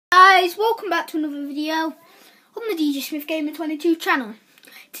guys, welcome back to another video on the DJ Smith Gamer 22 channel.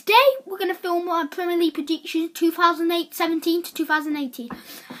 Today we're going to film our Premier League predictions 2017 to 2018.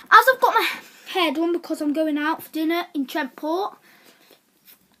 As I've got my hair done because I'm going out for dinner in Trentport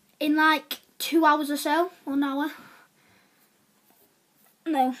in like 2 hours or so, or an hour.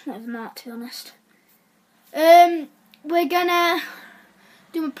 No, not even that, to be honest. We're going to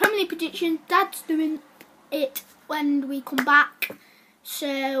do a Premier League prediction. Dad's doing it when we come back.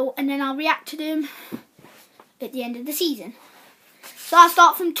 So, and then I'll react to them at the end of the season. So I'll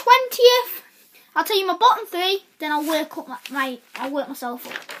start from 20th. I'll tell you my bottom three. Then I'll work up I'll work myself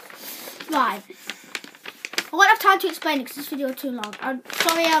up. Right. I won't have time to explain it because this video is too long. I'm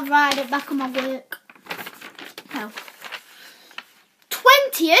sorry I've written it back on my work. No.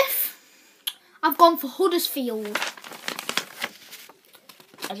 20th. I've gone for Huddersfield.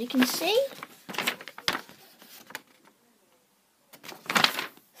 As you can see.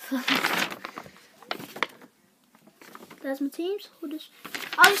 There's my teams.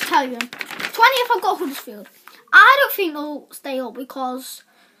 I'll just tell you. 20th, I've got Huddersfield. I don't think they'll stay up because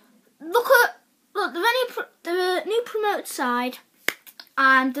look, the new promoted side,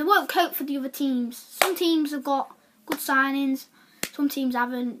 and they won't cope for the other teams. Some teams have got good signings, some teams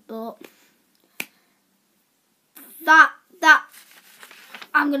haven't. But that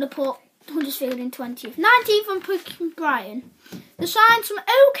I'm gonna put Huddersfield in 20th. 19th, I'm picking Brighton. They signed some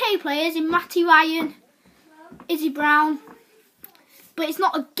okay players in Matty Ryan, Izzy Brown, but it's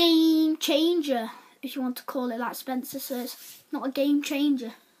not a game changer, if you want to call it like Spencer says. Not a game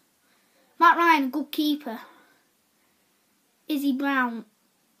changer. Matt Ryan, a good keeper. Izzy Brown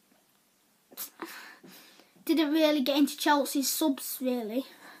didn't really get into Chelsea's subs really,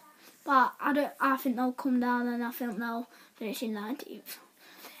 but I think they'll come down and I think they'll finish in 19th.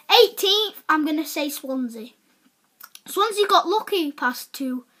 18th, I'm going to say Swansea. Swansea got lucky past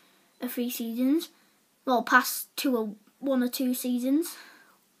 2 or 3 seasons. Well, past 1 or 2 seasons.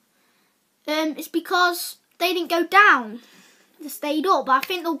 It's because they didn't go down. They stayed up. But I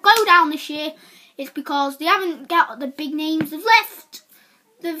think they'll go down this year. It's because they haven't got the big names. They've left.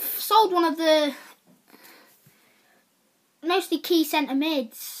 They've sold one of the mostly key centre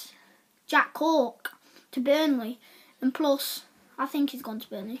mids, Jack Cork, to Burnley. And plus, I think he's gone to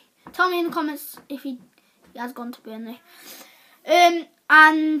Burnley. Tell me in the comments if he has gone to Burnley. And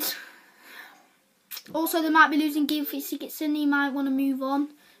also they might be losing Gylfi Sigurdsson. He might want to move on.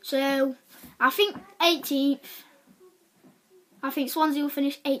 So I think 18th. I think Swansea will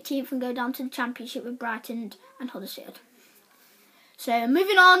finish 18th and go down to the Championship with Brighton and Huddersfield. So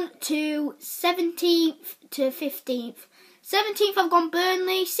moving on to 17th to 15th. 17th I've gone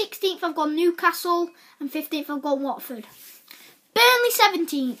Burnley. 16th I've gone Newcastle. And 15th I've gone Watford. Burnley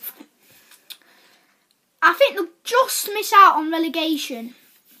 17th. I think they'll just miss out on relegation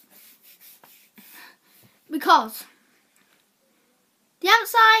because they haven't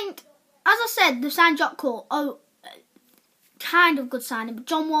signed, as I said, they've signed Jack Cork. Oh, kind of good signing, but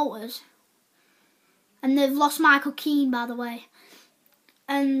John Walters. And they've lost Michael Keane, by the way.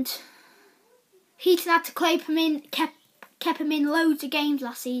 And Heaton had to keep him in, kept him in loads of games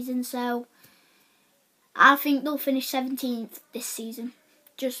last season, so I think they'll finish 17th this season.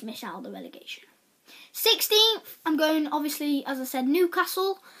 Just miss out on the relegation. 16th, I'm going, obviously, as I said,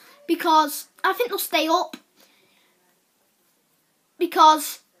 Newcastle, because I think they'll stay up.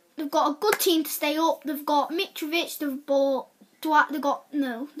 Because they've got a good team to stay up. They've got Mitrovic, they've got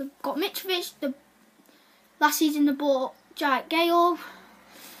Mitrovic, last season they bought Jarrett Gale.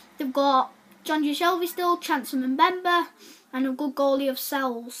 They've got John Shelby still, Chancellor Mbemba, and a good goalie of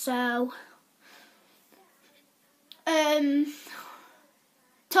Sells, so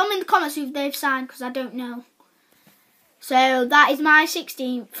tell me in the comments who they've signed because I don't know. So that is my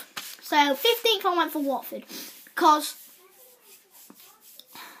 16th. So 15th I went for Watford because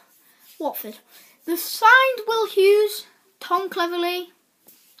Watford. They've signed Will Hughes, Tom Cleverley,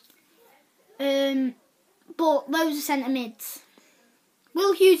 but those are centre mids.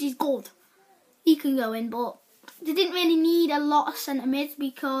 Will Hughes is good. He can go in, but they didn't really need a lot of centre mids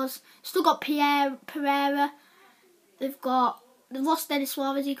because still got Pereira. They've lost Dennis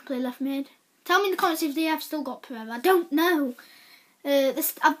Suarez, he can play left mid. Tell me in the comments if they have still got Pereira. I don't know. Did they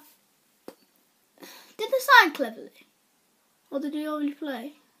sign Cleverley? Or did he already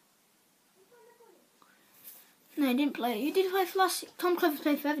play? No, he didn't play. He did play for last year. Tom Cleverley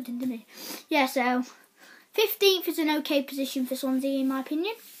played for Everton, didn't he? Yeah, so 15th is an okay position for Swansea in my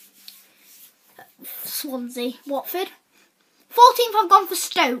opinion. Swansea, Watford. 14th I've gone for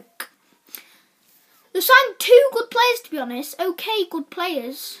Stoke. They've signed 2 good players, to be honest. Okay, good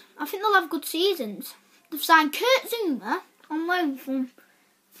players. I think they'll have good seasons. They've signed Kurt Zouma on loan from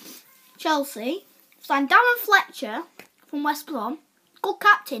Chelsea signed Darren Fletcher from West Brom. Good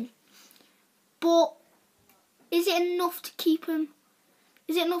captain. But is it enough to keep him?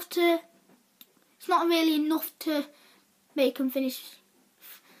 Is it enough to... It's not really enough to make him finish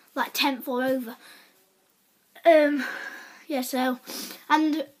like 10th or over. Yeah, so...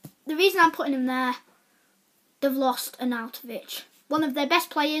 And the reason I'm putting him there, they've lost Arnautovic. One of their best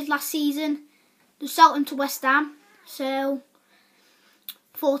players last season. They sold him to West Ham. So,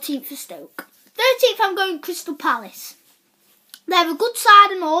 14th for Stoke. 13th, I'm going Crystal Palace. They have a good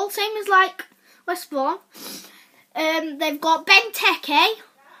side and all, same as like West Brom. They've got Benteke.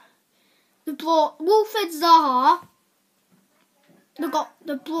 They've brought Wilfred Zaha. They've got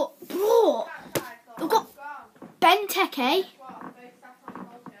Benteke.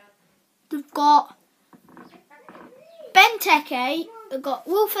 They've got Benteke. They've got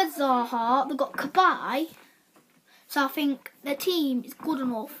Wilfred Zaha. They've got Cabaye. So I think their team is good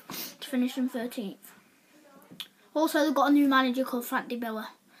enough to finish in 13th. Also, they've got a new manager called Frank de Boer.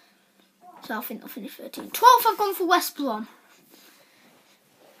 So I think they'll finish 13th. 12th, I've gone for West Brom.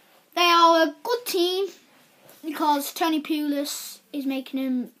 They are a good team because Tony Pulis is making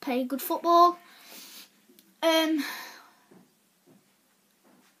them play good football.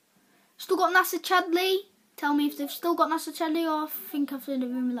 Still got Nasser Chadli. Tell me if they've still got Nasser Chadli, or I think I've heard a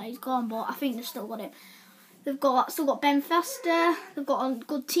rumour that he's gone, but I think they've still got him. They've still got Ben Foster. They've got a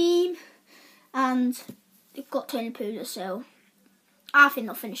good team, and they've got Tony Pulis. So I think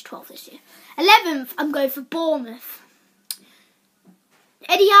they'll finish 12th this year. 11th, I'm going for Bournemouth.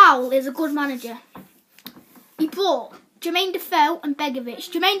 Eddie Howe is a good manager. He brought Jermaine Defoe and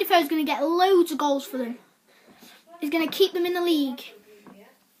Begovic. Jermaine Defoe is going to get loads of goals for them. He's going to keep them in the league.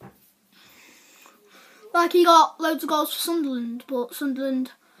 Like he got loads of goals for Sunderland, but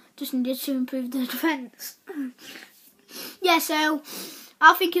Sunderland just needed to improve their defence. Yeah, so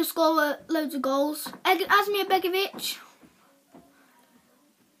I think he'll score loads of goals. Asmir Begovic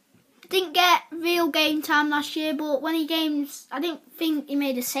didn't get real game time last year, but when he games, I didn't think he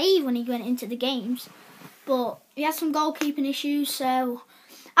made a save when he went into the games. But he has some goalkeeping issues, so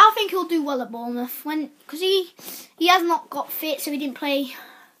I think he'll do well at Bournemouth. Because he has not got fit, so he didn't play.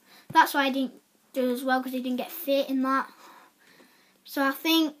 That's why he didn't do as well, because he didn't get fit in that. So I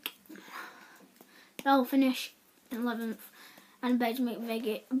think they'll finish in 11th, and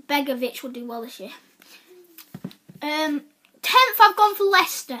Begovic will do well this year. 10th, I've gone for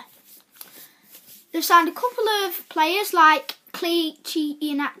Leicester. They've signed a couple of players like Kelechi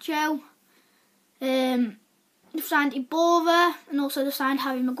Iheanacho. They've signed Iborra, and also they've signed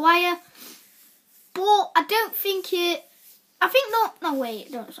Harry Maguire. But I don't think it... I think not... No,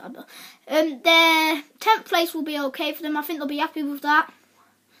 wait, don't start. Their 10th place will be okay for them. I think they'll be happy with that.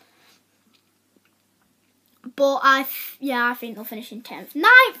 But I think they'll finish in 10th.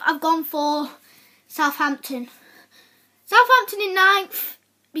 9th, I've gone for Southampton. Southampton in 9th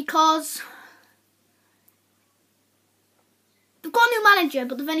because they've got a new manager,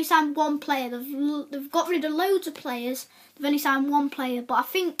 but they've only signed one player. They've got rid of loads of players. They've only signed one player, but I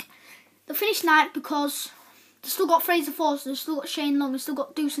think they'll finish 9th because they've still got Fraser Forster, they've still got Shane Long, they've still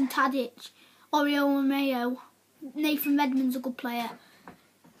got Dusan Tadic, Oriol Romeo, Nathan Redmond's a good player.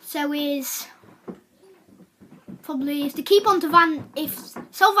 So is probably, if they keep on to if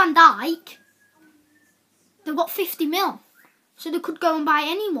sell Van Dijk, they've got 50 mil. So they could go and buy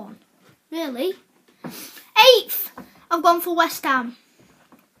anyone, really. 8th, I've gone for West Ham.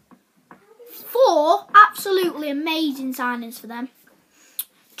 4 absolutely amazing signings for them.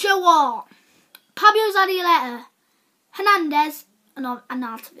 Joe Hart, Pablo Zabaleta, Hernandez, and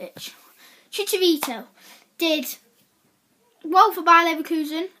Arnautovic. Chicharito did well for Bayer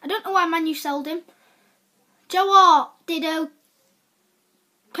Leverkusen. I don't know why Man U sold him. Joe Hart did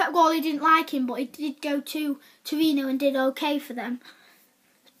Pep Guardiola didn't like him, but he did go to Torino and did okay for them.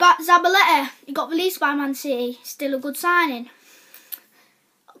 But Zabaleta, he got released by Man City. Still a good signing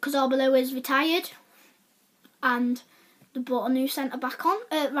because Arbeloa is retired, and they brought a new centre back on,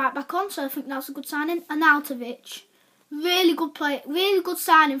 right back on. So I think that's a good signing. Arnautovic, really good play, really good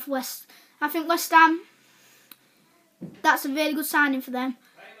signing for West. I think West Ham, that's a really good signing for them.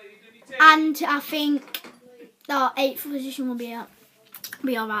 And I think our 8th position will be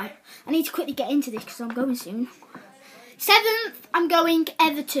alright. I need to quickly get into this because I'm going soon. 7th, I'm going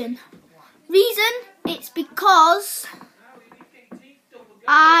Everton. Reason? It's because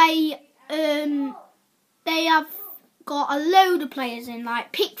they have got a load of players in,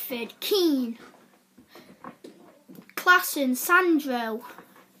 like Pickford, Keane, Klassen, Sandro.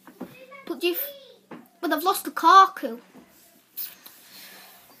 But they've lost Lukaku.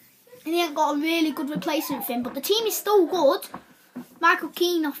 And they haven't got a really good replacement for him. But the team is still good. Michael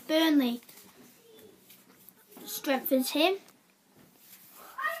Keane off Burnley strengthens him.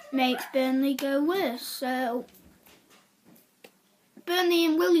 Makes Burnley go worse. So Burnley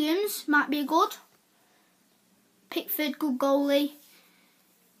and Williams might be good. Pickford, good goalie.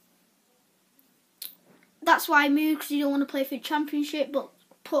 That's why I moved, because he don't want to play for the Championship. But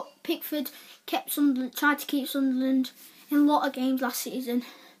Pickford tried to keep Sunderland in a lot of games last season.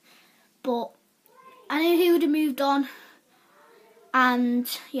 But I knew he would have moved on. And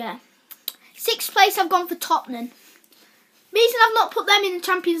yeah, 6th place I've gone for Tottenham. Reason I've not put them in the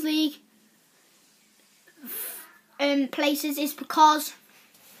Champions League places is because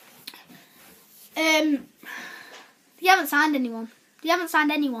they haven't signed anyone.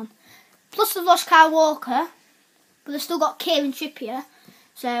 Plus they've lost Kyle Walker, but they've still got Kieran Trippier,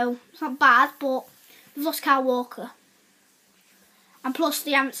 so it's not bad, but they've lost Kyle Walker. And plus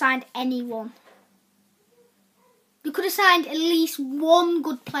they haven't signed anyone. They could have signed at least one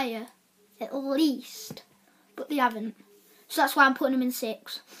good player, at least, but they haven't. So that's why I'm putting them in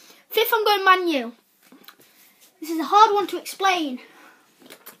 6th. 5th, I'm going Man U. This is a hard one to explain.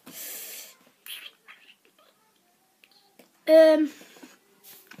 I'm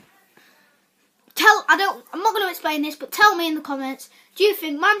not going to explain this, but tell me in the comments. Do you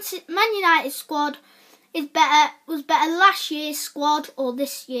think Man United's squad was better last year's squad or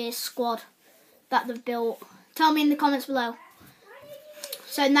this year's squad that they've built? Tell me in the comments below.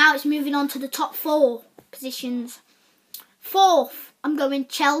 So now it's moving on to the top 4 positions. 4th, I'm going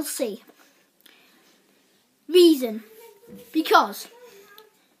Chelsea. Reason, because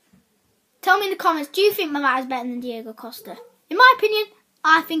tell me in the comments, do you think Morata's better than Diego Costa? In my opinion,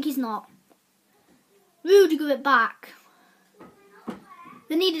 I think he's not. Rudiger it back.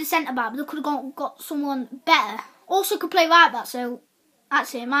 They needed a centre back, but they could have got someone better. Also could play right back, so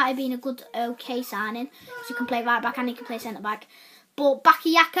actually it might have been a good, okay signing. So he can play right back and he can play centre back. But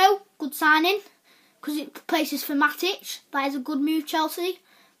Bakayoko, good signing, because it places for Matic. That is a good move, Chelsea.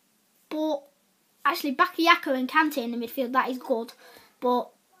 But actually, Bakayoko and Kante in the midfield, that is good. But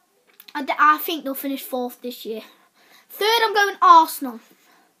I think they'll finish 4th this year. 3rd, I'm going Arsenal.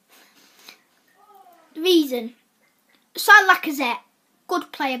 The reason, sign Lacazette,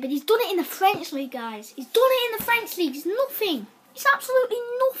 good player, but he's done it in the French League, guys. He's done it in the French League. It's nothing. It's absolutely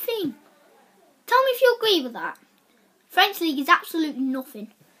nothing. Tell me if you agree with that. French League is absolutely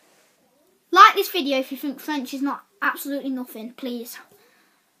nothing. Like this video if you think French is not absolutely nothing, please.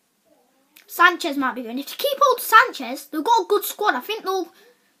 Sanchez might be going. If they keep hold of Sanchez, they've got a good squad. I think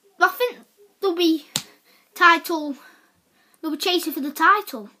they'll be title. They'll be chasing for the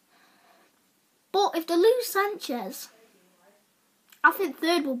title. But if they lose Sanchez, I think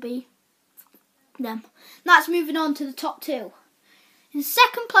 3rd will be them. That's moving on to the top 2. In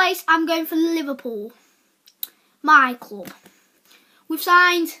 2nd place, I'm going for Liverpool, my club. We've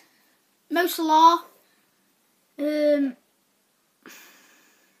signed Mo Salah. You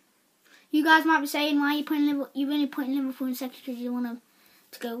guys might be saying, why are you putting Liverpool? You're only putting Liverpool in 2nd because you want them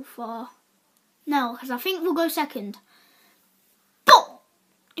to go for. No, because I think we'll go 2nd. But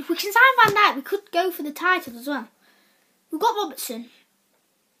if we can sign Van Dijk, we could go for the title as well. We've got Robertson.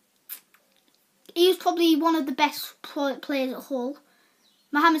 He was probably one of the best players at Hull.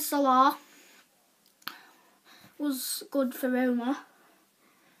 Mohamed Salah was good for Roma.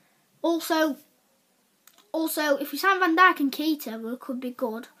 Also, if we sign Van Dijk and Keita, we could be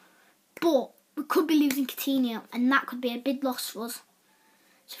good. But we could be losing Coutinho, and that could be a big loss for us.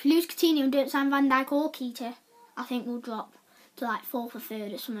 So if we lose Coutinho and don't sign Van Dijk or Keita, I think we'll drop to like 4th or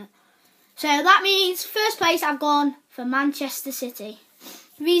 3rd or something. So that means 1st place I've gone for Manchester City.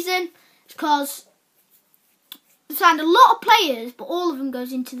 The reason is because they've signed a lot of players, but all of them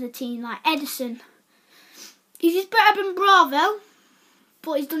goes into the team. Like Edison, he's better than Bravo,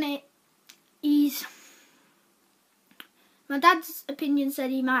 but he's done it. My dad's opinion said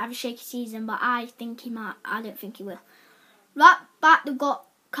he might have a shaky season, but I think he might. I don't think he will. Right back, they've got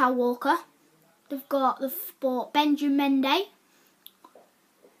Kyle Walker. They've bought Benjamin Mendy.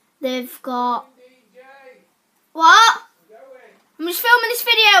 They've got what? I'm just filming this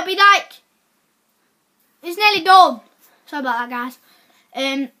video. It'll be like it's nearly done. Sorry about that, guys.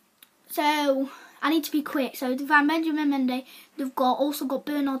 So I need to be quick. So they've got Benjamin Mendy. They've also got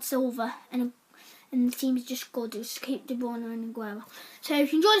Bernard Silva, and the team's just good. Just keep De Bruyne and Aguero. So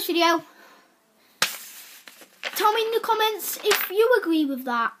if you enjoyed this video, tell me in the comments if you agree with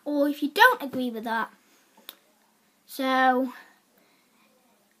that or if you don't agree with that. So,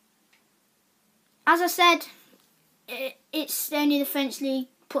 as I said, it's only the French League.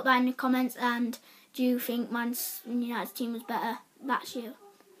 Put that in the comments. And do you think Man United's team was better last year?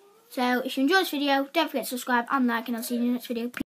 So if you enjoyed this video, don't forget to subscribe and like, and I'll see you in the next video.